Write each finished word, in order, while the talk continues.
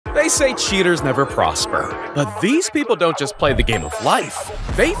They say cheaters never prosper, but these people don't just play the game of life.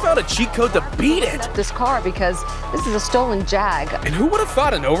 They found a cheat code to beat it. This car because this is a stolen Jag. And who would have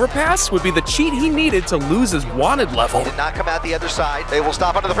thought an overpass would be the cheat he needed to lose his wanted level? Did not come out the other side. They will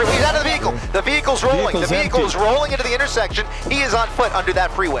stop under the freeway. He's out of the vehicle. The vehicle's rolling. The vehicle is rolling into the intersection. He is on foot under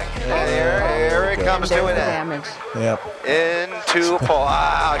that freeway. And here it comes to an end. Yep. Into fall.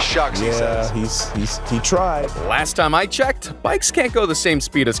 Ah, shucks, he says. He tried. Last time I checked, bikes can't go the same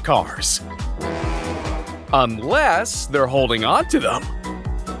speed as cars. Unless they're holding on to them.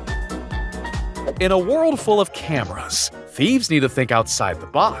 In a world full of cameras, thieves need to think outside the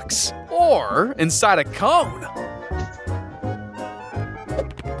box. Or inside a cone.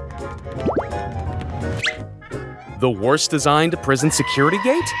 The worst designed prison security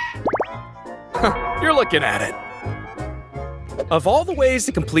gate? You're looking at it. Of all the ways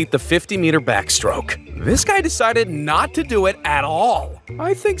to complete the 50-meter backstroke, this guy decided not to do it at all.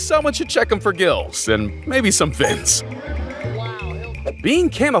 I think someone should check him for gills and maybe some fins. Being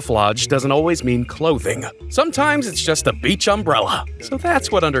camouflaged doesn't always mean clothing. Sometimes it's just a beach umbrella. So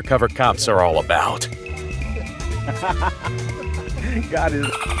that's what undercover cops are all about. Got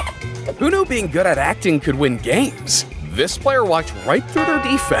it. Who knew being good at acting could win games? This player walked right through their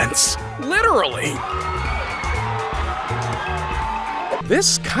defense. Literally.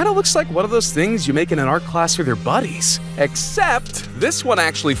 This kind of looks like one of those things you make in an art class with your buddies. Except this one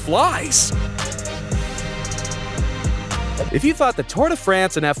actually flies. If you thought the Tour de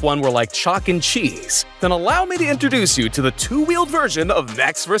France and F1 were like chalk and cheese, then allow me to introduce you to the two-wheeled version of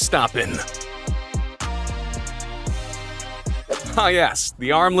Max Verstappen. Ah yes,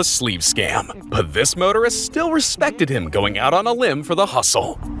 the armless sleeve scam. But this motorist still respected him going out on a limb for the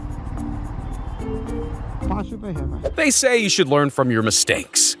hustle. They say you should learn from your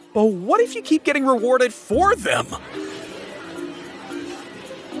mistakes. But what if you keep getting rewarded for them?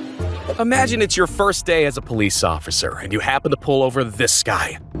 Imagine it's your first day as a police officer and you happen to pull over this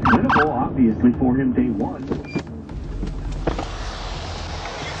guy. Minimal, obviously, for him day one.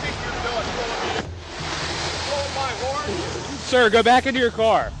 Sir, go back into your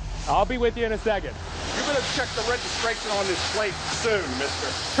car. I'll be with you in a second. You better check the registration on this plate soon,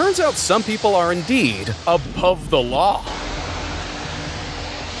 mister. Turns out some people are indeed above the law.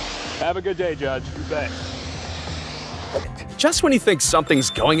 Have a good day, Judge. You bet. Just when you think something's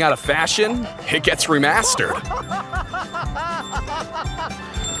going out of fashion, it gets remastered.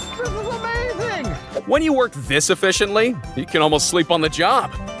 This is amazing. When you work this efficiently, you can almost sleep on the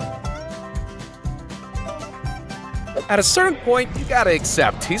job. At a certain point, you gotta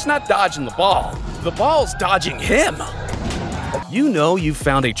accept he's not dodging the ball. The ball's dodging him. You know you've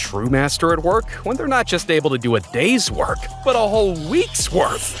found a true master at work when they're not just able to do a day's work, but a whole week's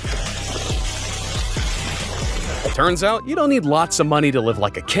worth. Turns out you don't need lots of money to live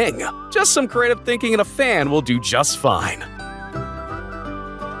like a king. Just some creative thinking and a fan will do just fine.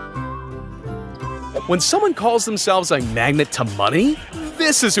 When someone calls themselves a magnet to money,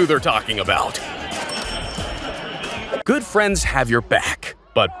 this is who they're talking about. Good friends have your back,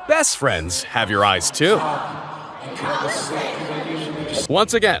 but best friends have your eyes too.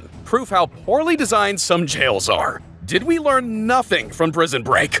 Once again, proof how poorly designed some jails are. Did we learn nothing from Prison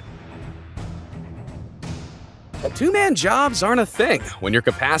Break? Two-man jobs aren't a thing when your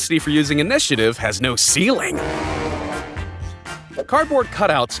capacity for using initiative has no ceiling. Cardboard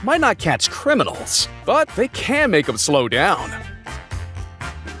cutouts might not catch criminals, but they can make them slow down.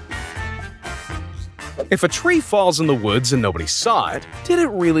 If a tree falls in the woods and nobody saw it, did it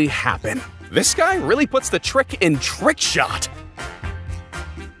really happen? This guy really puts the trick in trick shot.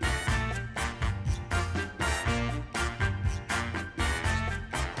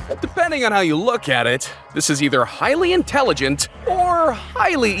 Depending on how you look at it, this is either highly intelligent or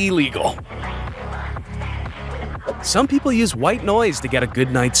highly illegal. Some people use white noise to get a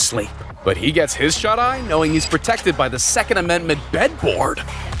good night's sleep, but he gets his shut-eye knowing he's protected by the Second Amendment bedboard.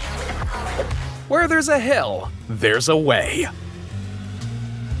 Where there's a hill, there's a way.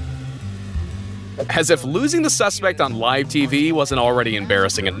 As if losing the suspect on live TV wasn't already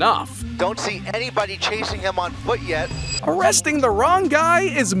embarrassing enough. Don't see anybody chasing him on foot yet. Arresting the wrong guy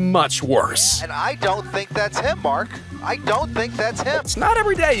is much worse. And I don't think that's him, Mark. I don't think that's him. It's not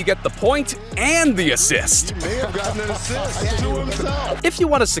every day you get the point and the assist. He may have gotten an assist to himself. If you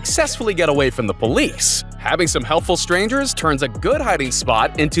want to successfully get away from the police, having some helpful strangers turns a good hiding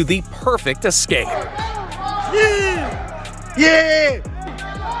spot into the perfect escape. Yeah! Yeah!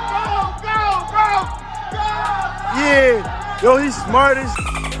 Yeah! Yo, he's smart as...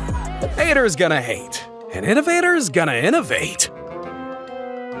 Haters gonna hate, and innovators gonna innovate.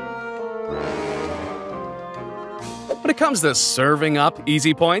 But When it comes to serving up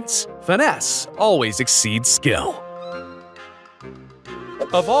easy points, finesse always exceeds skill.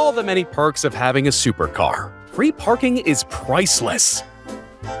 Of all the many perks of having a supercar, free parking is priceless.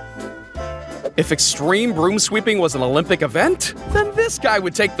 If extreme broom sweeping was an Olympic event, then this guy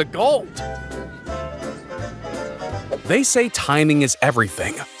would take the gold. They say timing is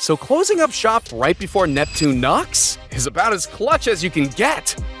everything, so closing up shop right before Neptune knocks is about as clutch as you can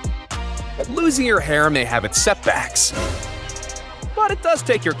get. Losing your hair may have its setbacks, but it does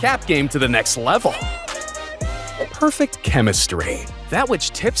take your cap game to the next level. Perfect chemistry, that which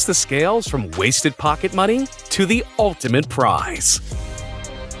tips the scales from wasted pocket money to the ultimate prize.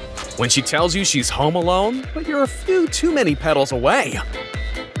 When she tells you she's home alone, but you're a few too many pedals away.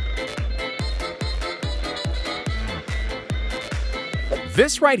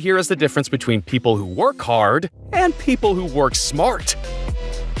 This right here is the difference between people who work hard and people who work smart.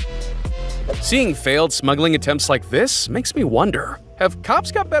 Seeing failed smuggling attempts like this makes me wonder, have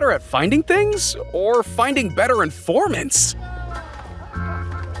cops got better at finding things or finding better informants?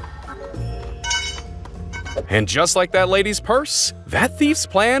 And just like that lady's purse, that thief's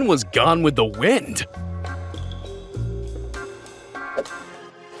plan was gone with the wind.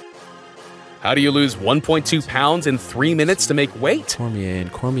 How do you lose 1.2 pounds in 3 minutes to make weight?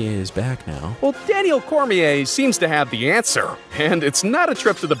 Cormier is back now. Well, Daniel Cormier seems to have the answer, and it's not a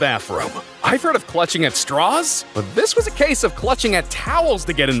trip to the bathroom. I've heard of clutching at straws, but this was a case of clutching at towels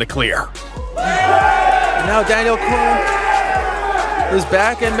to get in the clear. Now Daniel Cormier is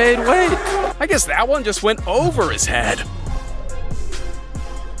back and made weight. I guess that one just went over his head.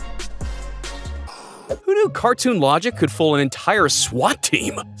 Who knew cartoon logic could fool an entire SWAT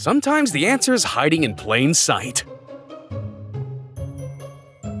team? Sometimes the answer is hiding in plain sight.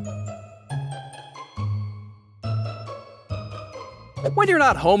 When you're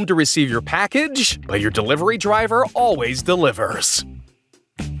not home to receive your package, but your delivery driver always delivers.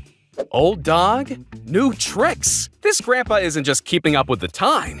 Old dog, new tricks. This grandpa isn't just keeping up with the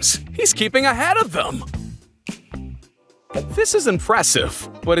times, he's keeping ahead of them. This is impressive,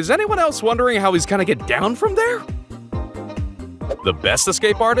 but is anyone else wondering how he's gonna get down from there? The best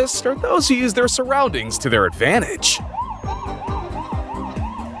escape artists are those who use their surroundings to their advantage.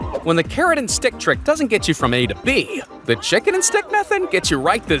 When the carrot and stick trick doesn't get you from A to B, the chicken and stick method gets you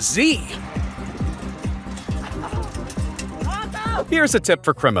right to Z. Here's a tip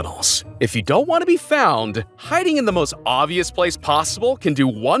for criminals. If you don't want to be found, hiding in the most obvious place possible can do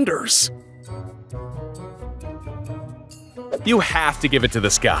wonders. You have to give it to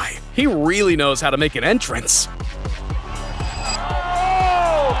this guy. He really knows how to make an entrance.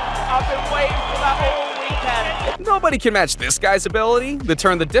 I've been waiting for that all weekend. Nobody can match this guy's ability to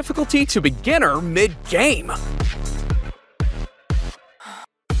turn the difficulty to beginner mid-game.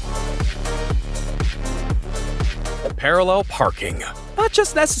 Parallel parking. Not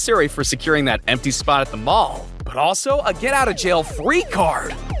just necessary for securing that empty spot at the mall, but also a get-out-of-jail-free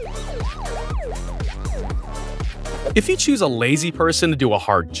card. If you choose a lazy person to do a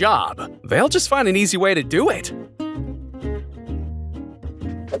hard job, they'll just find an easy way to do it.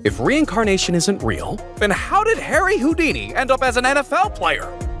 If reincarnation isn't real, then how did Harry Houdini end up as an NFL player?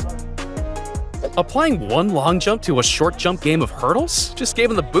 Applying one long jump to a short jump game of hurdles just gave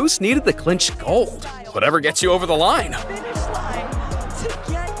him the boost needed to clinch gold. Whatever gets you over the line.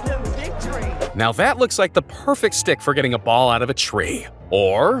 Now that looks like the perfect stick for getting a ball out of a tree.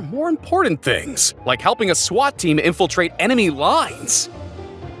 Or more important things, like helping a SWAT team infiltrate enemy lines.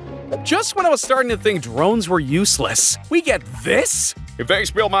 Just when I was starting to think drones were useless, we get this? If they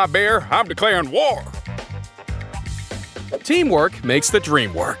spill my beer, I'm declaring war. Teamwork makes the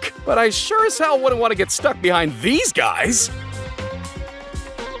dream work, but I sure as hell wouldn't want to get stuck behind these guys.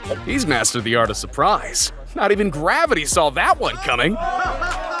 He's mastered the art of surprise. Not even gravity saw that one coming.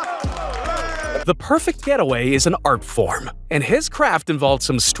 The perfect getaway is an art form, and his craft involved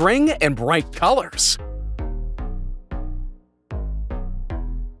some string and bright colors.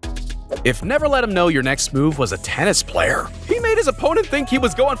 If Never Let Him Know Your Next Move was a tennis player, he made his opponent think he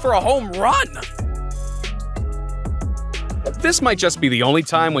was going for a home run. This might just be the only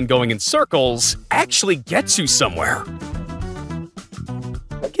time when going in circles actually gets you somewhere.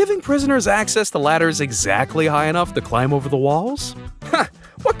 Giving prisoners access to ladders exactly high enough to climb over the walls? Ha!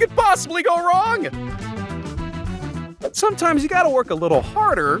 What could possibly go wrong? Sometimes you gotta work a little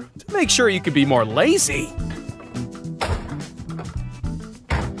harder to make sure you can be more lazy.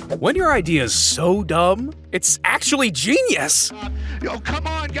 When your idea is so dumb, it's actually genius. Yo, come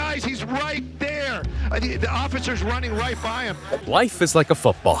on, guys, he's right there. The officer's running right by him. Life is like a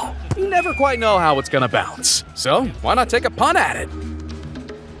football. You never quite know how it's gonna bounce. So why not take a punt at it?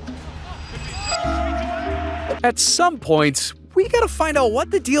 At some point, we gotta find out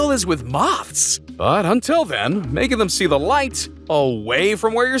what the deal is with moths. But until then, making them see the light away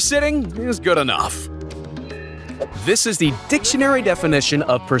from where you're sitting is good enough. This is the dictionary definition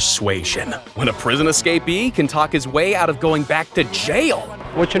of persuasion, when a prison escapee can talk his way out of going back to jail.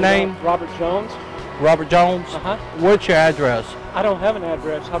 What's your name? Robert Jones. Robert Jones? Uh-huh. What's your address? I don't have an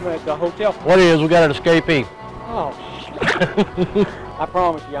address. I'm at the hotel. What is? We got an escapee. Oh, I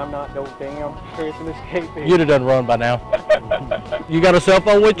promise you I'm not no damn prison escapee. You'd have done run by now. You got a cell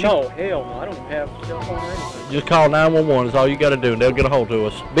phone with you? No, hell no. I don't even have a cell phone or anything. Just call 911 is all you got to do, and they'll get a hold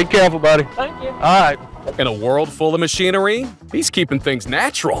of us. Be careful, buddy. Thank you. All right. In a world full of machinery, he's keeping things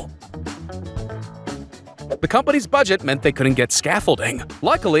natural. The company's budget meant they couldn't get scaffolding.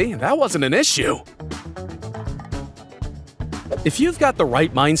 Luckily, that wasn't an issue. If you've got the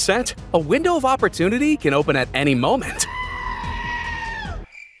right mindset, a window of opportunity can open at any moment.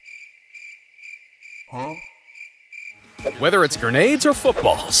 Whether it's grenades or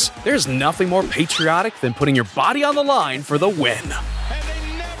footballs, there's nothing more patriotic than putting your body on the line for the win.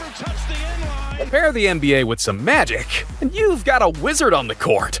 Pair the NBA with some magic, and you've got a wizard on the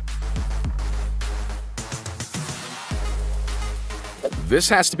court. This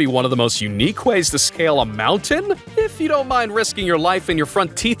has to be one of the most unique ways to scale a mountain, if you don't mind risking your life and your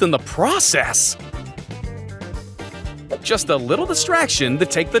front teeth in the process. Just a little distraction to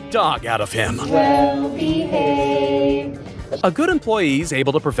take the dog out of him. Well behaved. A good employee is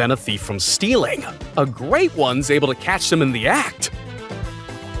able to prevent a thief from stealing. A great one's able to catch them in the act.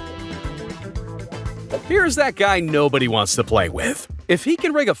 Here's that guy nobody wants to play with. If he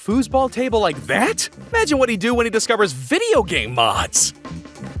can rig a foosball table like that, imagine what he'd do when he discovers video game mods.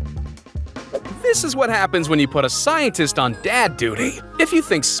 This is what happens when you put a scientist on dad duty. If you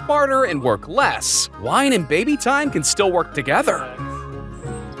think smarter and work less, wine and baby time can still work together.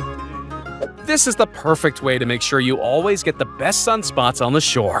 This is the perfect way to make sure you always get the best sunspots on the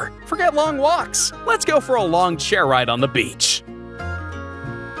shore. Forget long walks. Let's go for a long chair ride on the beach.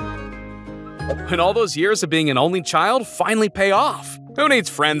 And all those years of being an only child finally pay off. Who needs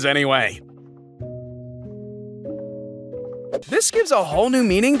friends anyway? This gives a whole new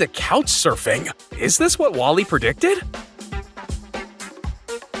meaning to couch surfing. Is this what Wall-E predicted?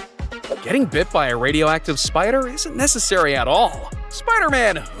 Getting bit by a radioactive spider isn't necessary at all.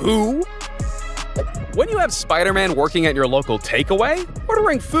 Spider-Man who? When you have Spider-Man working at your local takeaway,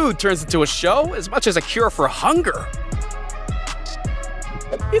 ordering food turns into a show as much as a cure for hunger.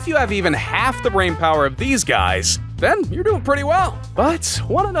 If you have even half the brain power of these guys, then you're doing pretty well. But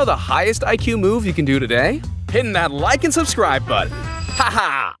want to know the highest IQ move you can do today? Hitting that like and subscribe button.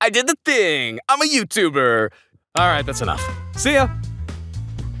 Haha, I did the thing. I'm a YouTuber. All right, that's enough. See ya.